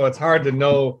memoirs, and so it's hard to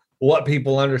know what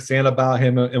people understand about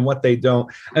him and what they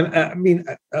don't. I mean,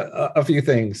 a few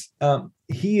things.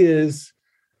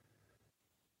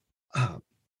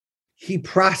 He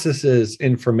processes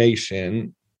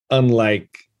information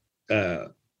unlike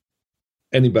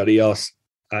anybody else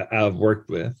I've worked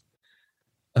with.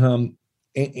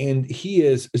 And he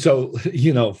is, so,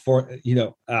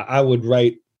 I would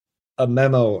write a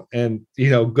memo and,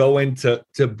 go in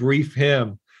to brief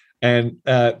him and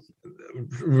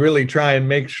really try and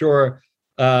make sure,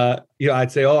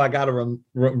 I'd say, I got to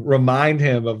remind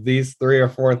him of these 3 or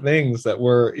 4 things that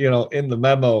were, in the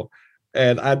memo.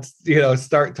 And I'd,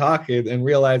 start talking and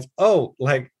realize,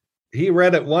 he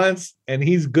read it once and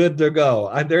he's good to go.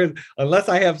 Unless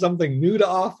I have something new to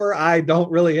offer, I don't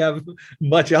really have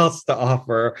much else to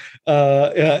offer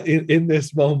in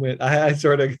this moment. I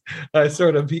sort of,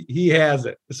 he has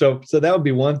it. So that would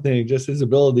be one thing. Just his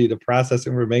ability to process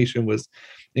information was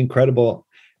incredible.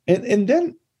 And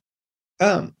then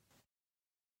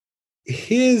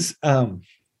his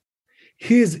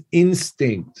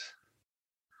instinct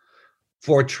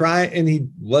for and he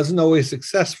wasn't always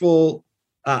successful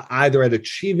either at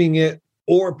achieving it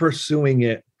or pursuing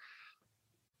it.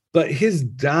 But his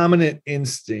dominant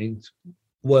instinct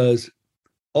was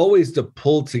always to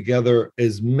pull together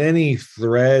as many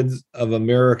threads of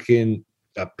American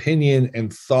opinion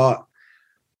and thought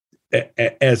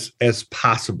as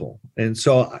possible. And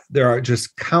so there are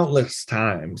just countless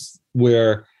times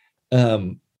where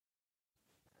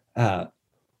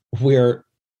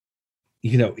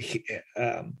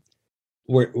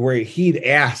where he'd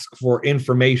ask for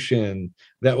information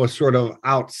that was sort of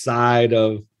outside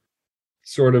of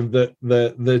sort of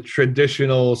the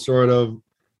traditional sort of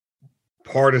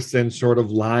partisan sort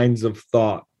of lines of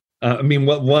thought. I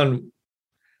remember,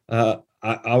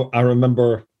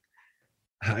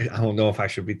 I don't know if I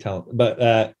should be telling,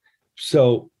 but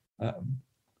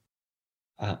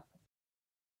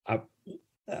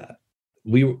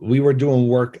we were doing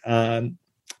work on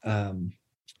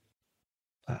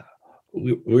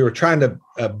we were trying to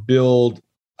build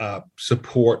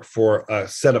support for a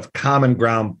set of common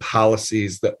ground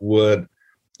policies that would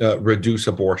reduce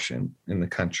abortion in the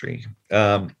country.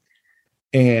 And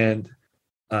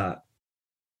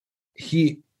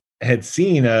he had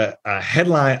seen a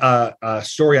headline, a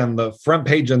story on the front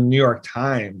page of the New York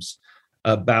Times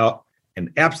about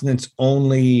an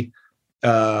abstinence-only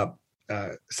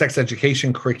sex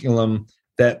education curriculum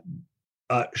that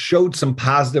showed some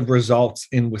positive results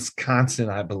in Wisconsin,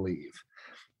 I believe.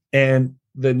 And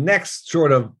the next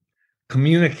sort of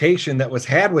communication that was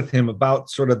had with him about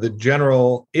sort of the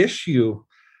general issue,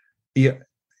 he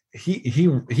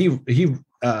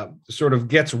sort of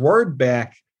gets word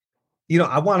back,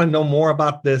 I want to know more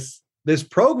about this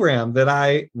program that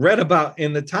I read about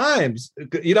in the Times.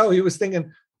 He was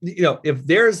thinking, if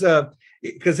there's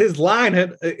because his line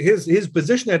his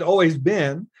position had always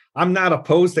been, I'm not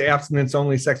opposed to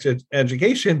abstinence-only sex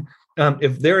education.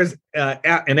 If there is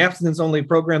an abstinence-only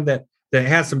program that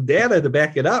has some data to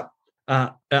back it up,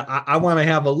 I want to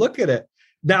have a look at it.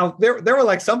 Now, there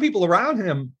were some people around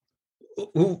him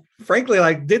who, frankly,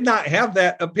 did not have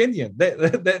that opinion. They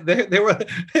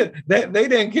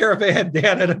didn't care if they had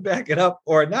data to back it up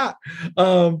or not.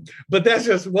 But that's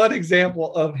just one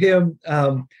example of him.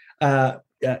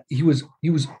 He was.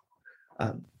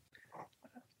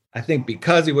 I think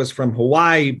because he was from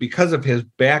Hawaii, because of his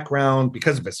background,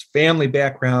 because of his family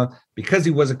background, because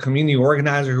he was a community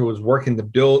organizer who was working to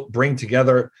bring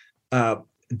together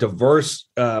diverse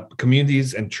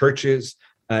communities and churches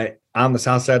on the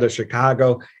south side of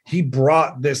Chicago, he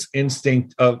brought this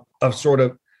instinct of sort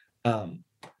of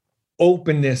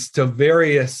openness to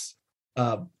various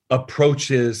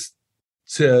approaches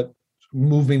to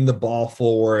moving the ball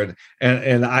forward.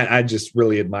 And I just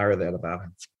really admire that about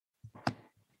him.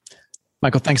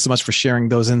 Michael, thanks so much for sharing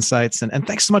those insights. And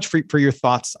thanks so much for your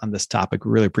thoughts on this topic. We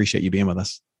really appreciate you being with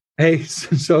us. Hey,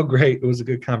 so great. It was a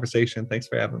good conversation. Thanks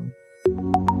for having me.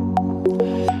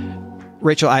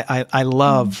 Rachel, I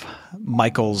love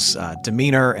Michael's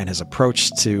demeanor and his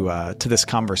approach to this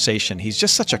conversation. He's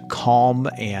just such a calm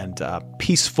and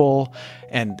peaceful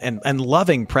and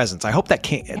loving presence. I hope that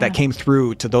came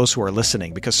through to those who are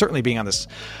listening, because certainly being on this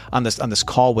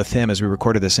call with him as we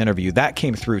recorded this interview, that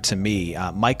came through to me.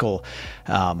 Michael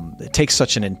takes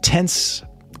such an intense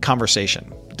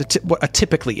conversation, a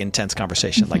typically intense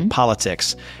conversation like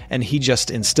politics, and he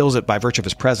just instills it by virtue of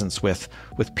his presence with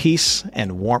peace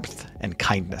and warmth and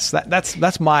kindness.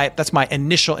 That's my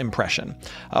initial impression.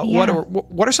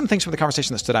 What are some things from the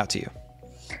conversation that stood out to you?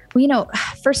 Well,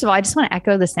 first of all, I just want to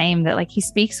echo the same, that like he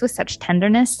speaks with such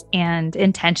tenderness and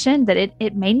intention that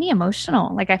it made me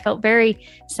emotional. Like I felt very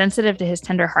sensitive to his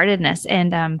tenderheartedness.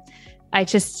 And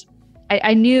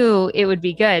I knew it would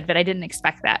be good, but I didn't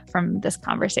expect that from this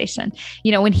conversation.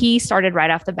 When he started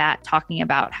right off the bat talking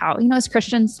about how, as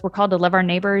Christians, we're called to love our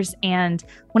neighbors. And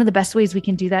one of the best ways we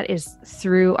can do that is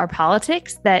through our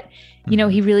politics, that,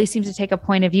 he really seems to take a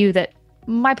point of view that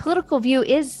my political view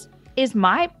is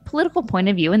my political point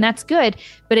of view, and that's good,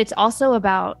 but it's also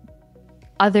about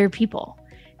other people.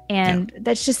 And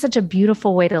that's just such a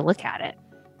beautiful way to look at it.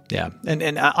 Yeah.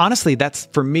 And honestly, that's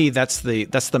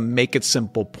the make it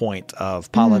simple point of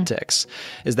politics,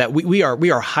 is that we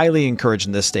are highly encouraged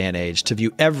in this day and age to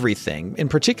view everything, in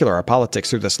particular our politics,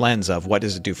 through this lens of what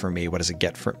does it do for me? What does it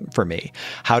get for me?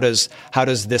 How does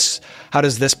this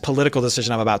political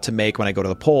decision I'm about to make when I go to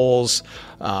the polls,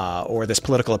 or this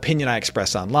political opinion I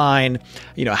express online,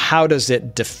 how does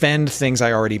it defend things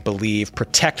I already believe,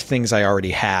 protect things I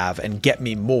already have, and get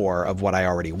me more of what I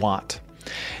already want?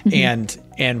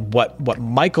 And what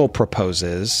Michael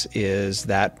proposes is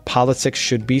that politics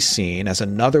should be seen as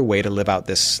another way to live out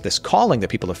this calling that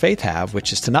people of faith have,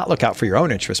 which is to not look out for your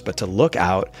own interests, but to look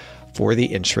out for the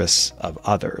interests of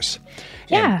others.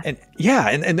 Yeah.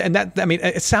 And that, I mean,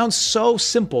 it sounds so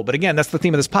simple, but again, that's the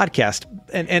theme of this podcast,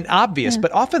 and obvious,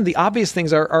 but often the obvious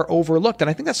things are overlooked. And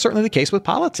I think that's certainly the case with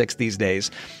politics these days.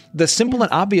 The simple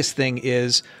and obvious thing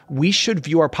is we should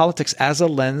view our politics as a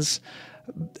lens,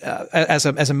 as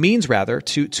a means rather,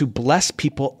 to bless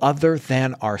people other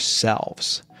than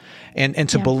ourselves. And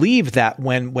to believe that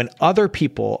when other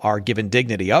people are given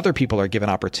dignity, other people are given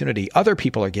opportunity, other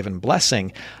people are given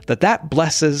blessing, that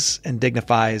blesses and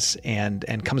dignifies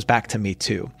and comes back to me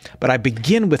too. But I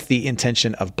begin with the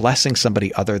intention of blessing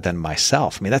somebody other than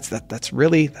myself. I mean, that's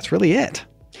really it.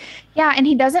 Yeah. And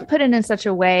he doesn't put it in such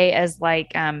a way as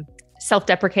like,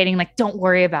 self-deprecating, like, don't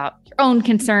worry about your own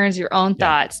concerns, your own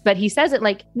thoughts. But he says it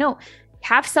like, no,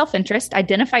 have self-interest,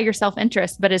 identify your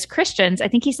self-interest. But as Christians, I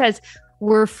think he says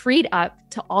we're freed up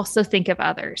to also think of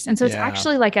others. And so it's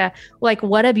actually like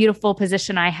what a beautiful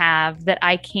position I have, that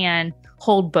I can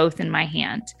hold both in my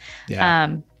hand.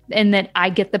 Yeah. And that I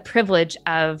get the privilege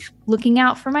of looking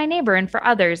out for my neighbor and for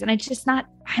others. And it's just not,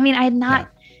 I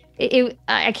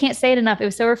can't say it enough. It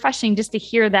was so refreshing just to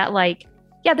hear that, like,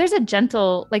 there's a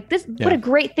gentle, like this, what a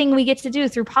great thing we get to do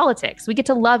through politics. We get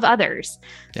to love others.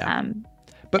 Yeah.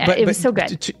 But it was so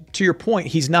good. To your point,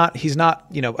 he's not,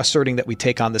 asserting that we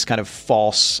take on this kind of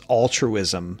false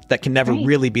altruism that can never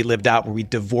really be lived out, where we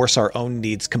divorce our own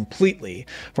needs completely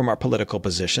from our political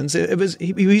positions.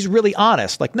 He's really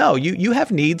honest. Like, no, you have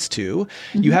needs too.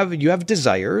 Mm-hmm. You have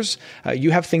desires.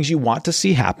 You have things you want to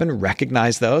see happen.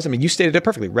 Recognize those. I mean, you stated it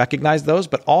perfectly. Recognize those,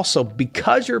 but also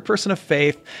because you're a person of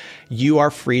faith, you are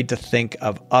free to think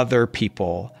of other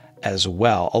people as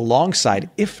well, alongside,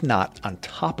 if not on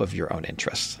top of your own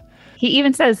interests. He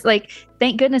even says, like,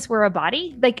 thank goodness we're a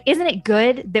body. Like, isn't it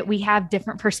good that we have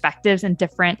different perspectives and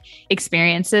different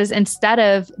experiences, instead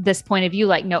of this point of view,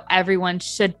 like, no, everyone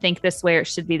should think this way or it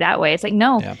should be that way. It's like,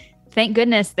 no, thank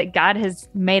goodness that God has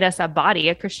made us a body,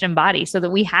 a Christian body, so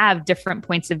that we have different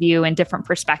points of view and different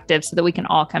perspectives so that we can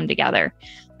all come together.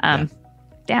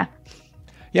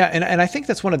 Yeah, and I think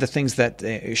that's one of the things that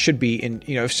should be in,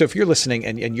 so if you're listening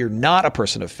and you're not a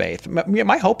person of faith,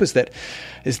 my hope is that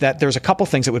there's a couple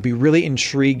things that would be really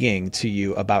intriguing to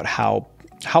you about how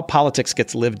politics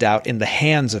gets lived out in the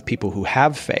hands of people who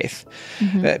have faith.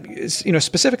 Mm-hmm.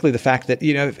 Specifically the fact that,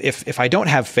 if I don't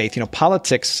have faith,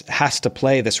 politics has to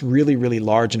play this really, really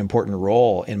large and important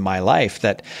role in my life,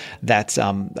 that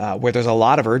where there's a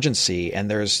lot of urgency and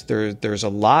there's a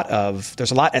lot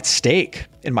at stake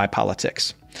in my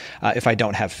politics. If I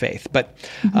don't have faith. But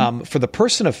for the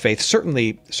person of faith,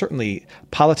 certainly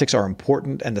politics are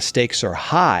important and the stakes are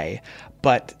high,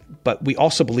 but we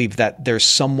also believe that there's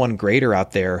someone greater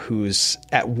out there who's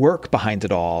at work behind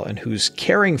it all and who's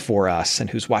caring for us and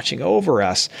who's watching over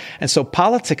us. And so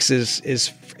politics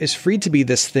is free to be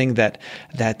this thing that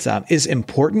is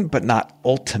important but not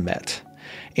ultimate.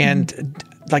 And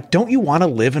like, don't you want to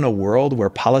live in a world where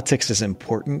politics is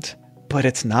important but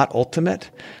it's not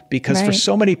ultimate? Because for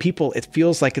so many people, it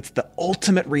feels like it's the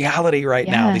ultimate reality right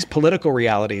now, these political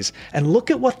realities. And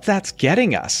look at what that's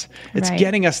getting us. It's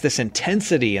getting us this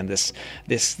intensity and this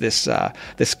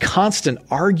constant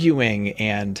arguing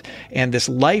and this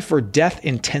life or death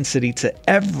intensity to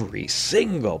every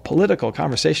single political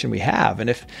conversation we have. And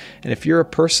if you're a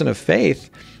person of faith,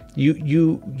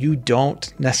 you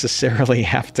don't necessarily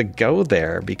have to go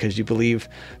there because you believe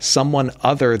someone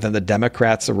other than the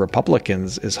Democrats or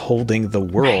Republicans is holding the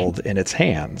world in its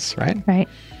hands, right? Right.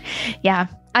 Yeah.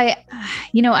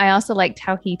 I also liked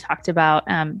how he talked about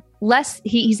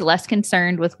he's less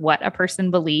concerned with what a person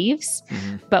believes,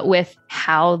 but with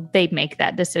how they make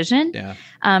that decision. Yeah.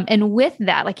 And with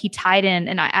that, like he tied in,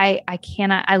 and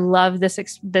I love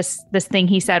this thing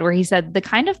he said, where he said, the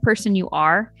kind of person you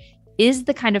are is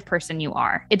the kind of person you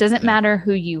are. It doesn't matter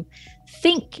who you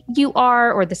think you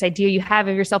are or this idea you have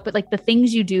of yourself, but like the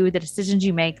things you do, the decisions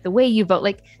you make, the way you vote,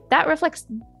 like that reflects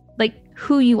like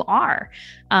who you are.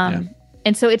 And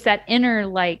so it's that inner,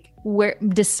 like, where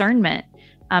discernment.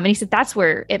 And he said, that's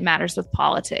where it matters with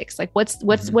politics. Like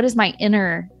what is my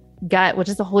inner gut? What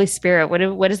is the Holy Spirit?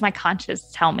 What does my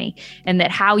conscience tell me? And that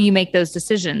how you make those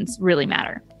decisions really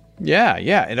matter.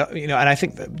 Yeah. And, and I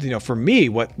think that, for me,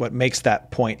 what makes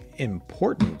that point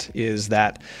important is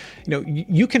that,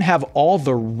 you can have all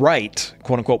the right,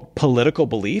 quote unquote, political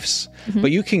beliefs, but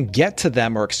you can get to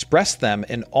them or express them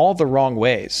in all the wrong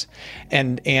ways,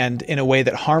 and in a way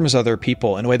that harms other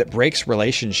people, in a way that breaks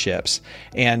relationships.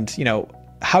 And,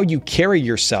 how you carry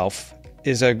yourself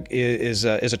is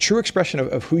a true expression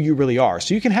of who you really are.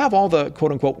 So you can have all the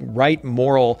quote unquote right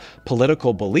moral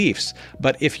political beliefs,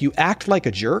 but if you act like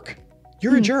a jerk,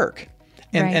 you're a jerk.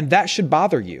 And that should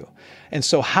bother you. And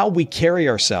so how we carry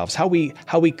ourselves, how we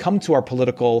come to our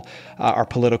political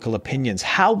opinions,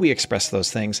 how we express those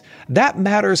things, that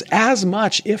matters as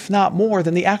much, if not more,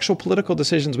 than the actual political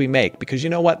decisions we make. Because you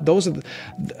know what? Those are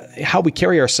how we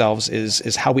carry ourselves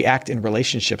is how we act in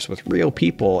relationships with real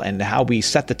people, and how we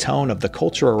set the tone of the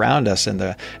culture around us, and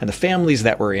the families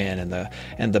that we're in,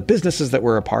 and the businesses that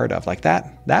we're a part of. Like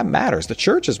that matters. The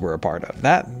churches we're a part of,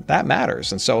 that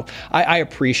matters. And so I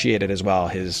appreciate it as well,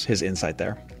 his insight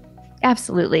there.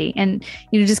 Absolutely. And,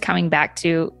 just coming back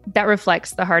to that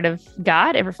reflects the heart of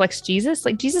God. It reflects Jesus.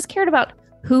 Like Jesus cared about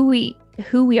who we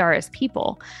are as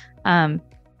people,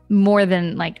 more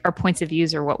than like our points of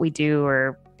views or what we do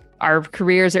or our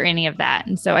careers or any of that.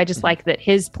 And so I just like that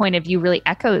his point of view really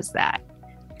echoes that.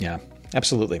 Yeah.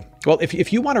 Absolutely. Well,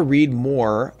 if you want to read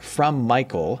more from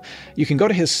Michael, you can go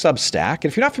to his Substack. And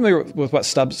if you're not familiar with what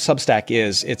Substack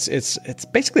is, it's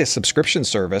basically a subscription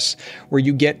service where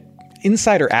you get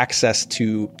insider access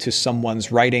to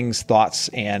someone's writings, thoughts,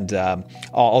 and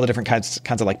all the different kinds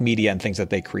of like media and things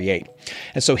that they create.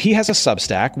 And so he has a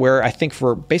Substack where I think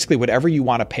for basically whatever you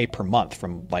want to pay per month,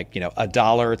 from like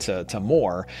 $1 to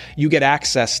more, you get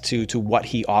access to what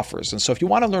he offers. And so if you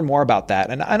want to learn more about that,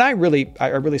 and I really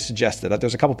suggest that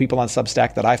there's a couple people on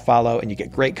Substack that I follow, and you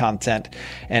get great content.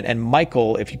 And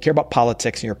Michael, if you care about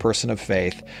politics and you're a person of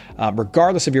faith,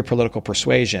 regardless of your political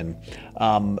persuasion,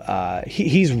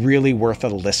 he's really worth a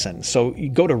listen. So you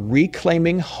go to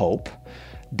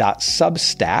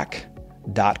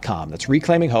reclaiminghope.substack.com. That's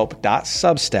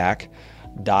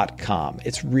reclaiminghope.substack.com.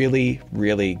 It's really,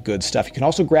 really good stuff. You can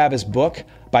also grab his book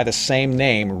by the same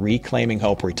name, Reclaiming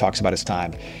Hope, where he talks about his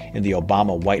time in the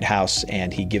Obama White House,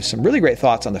 and he gives some really great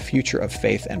thoughts on the future of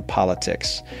faith and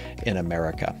politics in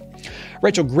America.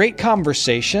 Rachel, great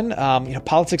conversation.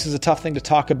 Politics is a tough thing to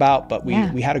talk about, but we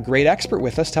had a great expert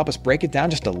with us to help us break it down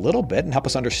just a little bit and help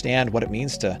us understand what it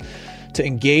means to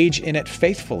engage in it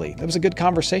faithfully. It was a good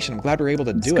conversation. I'm glad we were able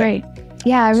to do it. Great.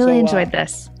 Yeah, I really enjoyed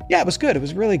this. Yeah, it was good. It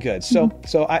was really good. So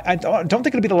I don't think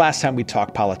it'll be the last time we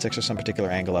talk politics or some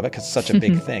particular angle of it, because it's such a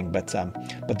big thing. But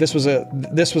this was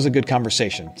a good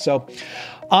conversation. So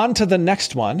on to the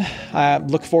next one. I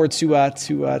look forward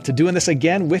to doing this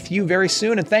again with you very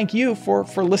soon. And thank you for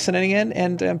listening in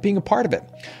and being a part of it.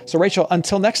 So Rachel,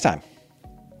 until next time.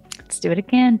 Let's do it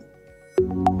again.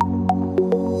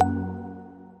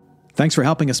 Thanks for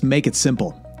helping us make it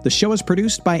simple. The show is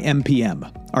produced by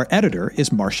MPM. Our editor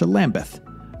is Marcia Lambeth.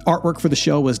 Artwork for the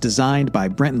show was designed by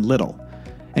Brenton Little,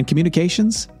 and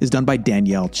communications is done by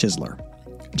Danielle Chisler.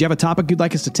 Do you have a topic you'd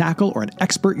like us to tackle or an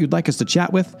expert you'd like us to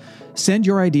chat with? Send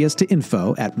your ideas to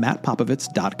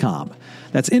info@mattpopovits.com.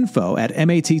 That's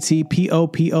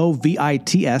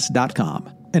info@mattpopovits.com.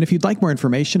 And if you'd like more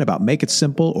information about Make It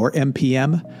Simple or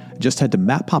MPM, just head to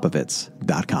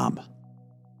mattpopovits.com.